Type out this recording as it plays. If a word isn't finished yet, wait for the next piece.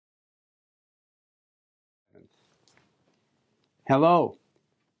Hello,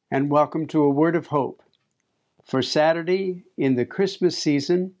 and welcome to A Word of Hope for Saturday in the Christmas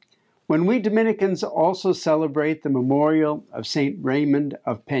season, when we Dominicans also celebrate the memorial of St. Raymond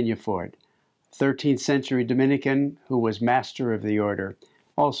of Peñafort, 13th century Dominican who was master of the order,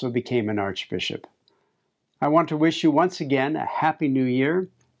 also became an archbishop. I want to wish you once again a Happy New Year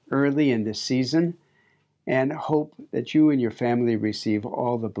early in this season, and hope that you and your family receive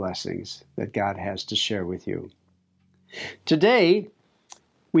all the blessings that God has to share with you. Today,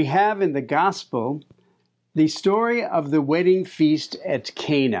 we have in the Gospel the story of the wedding feast at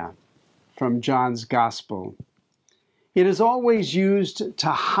Cana from John's Gospel. It is always used to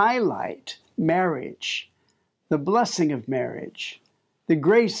highlight marriage, the blessing of marriage, the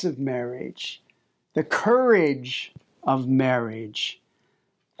grace of marriage, the courage of marriage,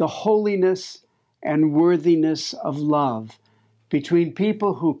 the holiness and worthiness of love between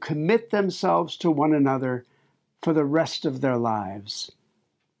people who commit themselves to one another for the rest of their lives.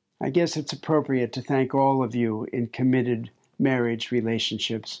 I guess it's appropriate to thank all of you in committed marriage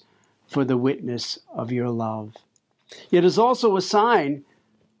relationships for the witness of your love. It is also a sign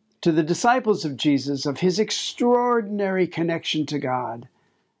to the disciples of Jesus of his extraordinary connection to God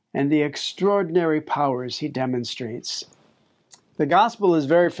and the extraordinary powers he demonstrates. The gospel is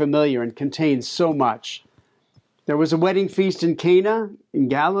very familiar and contains so much. There was a wedding feast in Cana in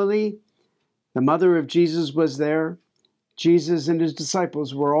Galilee. The mother of Jesus was there. Jesus and his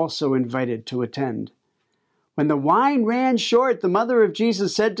disciples were also invited to attend. When the wine ran short, the mother of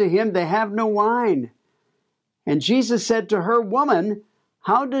Jesus said to him, "They have no wine." And Jesus said to her, "Woman,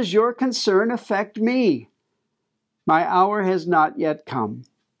 how does your concern affect me? My hour has not yet come."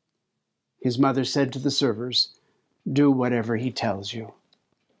 His mother said to the servers, "Do whatever he tells you."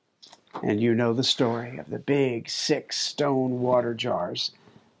 And you know the story of the big 6 stone water jars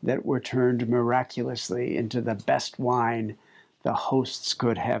that were turned miraculously into the best wine the hosts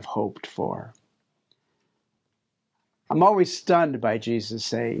could have hoped for. I'm always stunned by Jesus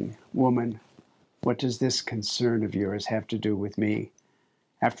saying, "Woman, what does this concern of yours have to do with me?"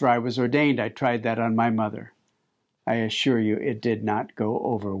 After I was ordained, I tried that on my mother. I assure you it did not go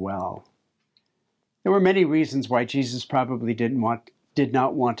over well. There were many reasons why Jesus probably did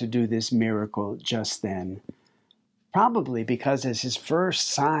not want to do this miracle just then. Probably because as his first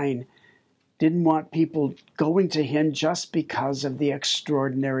sign, didn't want people going to him just because of the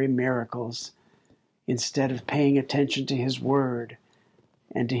extraordinary miracles, instead of paying attention to his word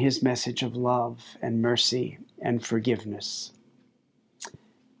and to his message of love and mercy and forgiveness.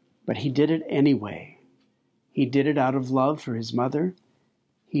 But he did it anyway. He did it out of love for his mother.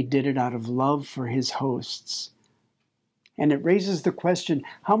 He did it out of love for his hosts. And it raises the question,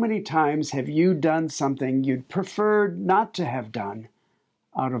 how many times have you done something you'd preferred not to have done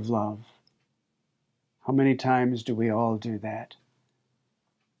out of love? How many times do we all do that?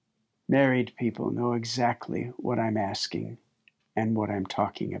 Married people know exactly what I'm asking and what I'm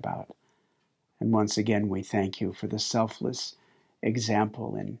talking about. And once again, we thank you for the selfless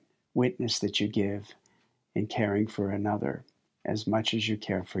example and witness that you give in caring for another as much as you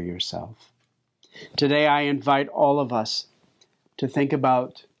care for yourself. Today, I invite all of us to think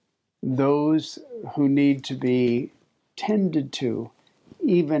about those who need to be tended to,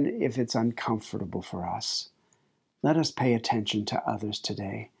 even if it's uncomfortable for us. Let us pay attention to others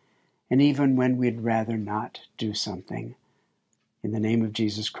today, and even when we'd rather not do something. In the name of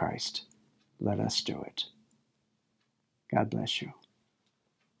Jesus Christ, let us do it. God bless you.